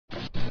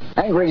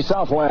Angry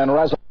Southland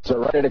residents are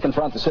ready to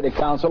confront the city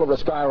council over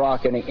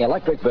skyrocketing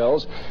electric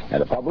bills,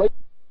 and the public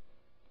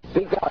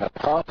speak out of the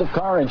cost of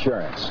car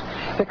insurance.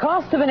 The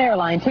cost of an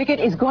airline ticket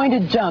is going to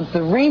jump.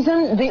 The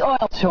reason? The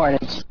oil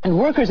shortage. And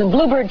workers in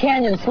Bluebird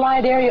Canyon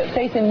Slide area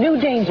facing new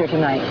danger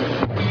tonight.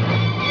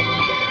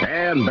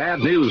 And bad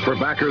news for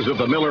backers of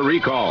the Miller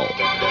recall.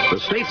 The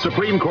state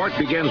Supreme Court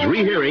begins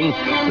rehearing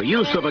the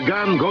use of a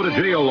gun go to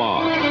jail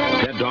law.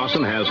 Ted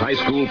Dawson has high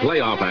school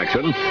playoff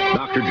action.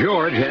 Dr.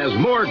 George has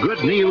more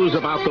good news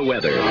about the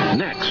weather.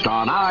 Next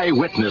on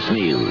Eyewitness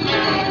News.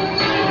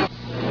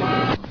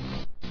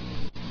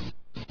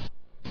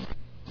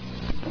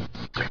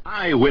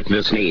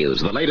 Eyewitness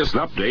News, the latest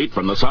update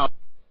from the South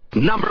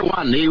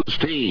 #1 news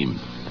team.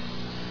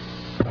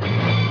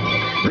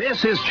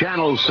 This is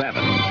Channel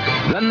 7,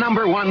 the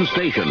 #1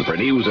 station for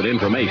news and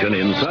information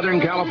in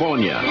Southern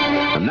California.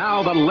 And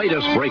now the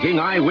latest breaking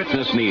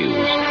Eyewitness News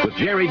with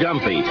Jerry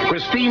Dunphy,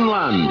 Christine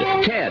Lund,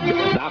 Ted,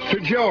 Dr.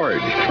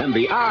 George, and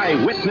the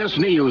Eyewitness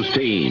News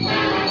team.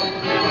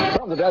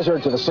 From the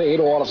desert to the sea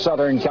to all of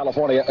Southern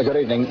California, good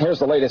evening. Here's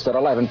the latest at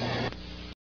 11.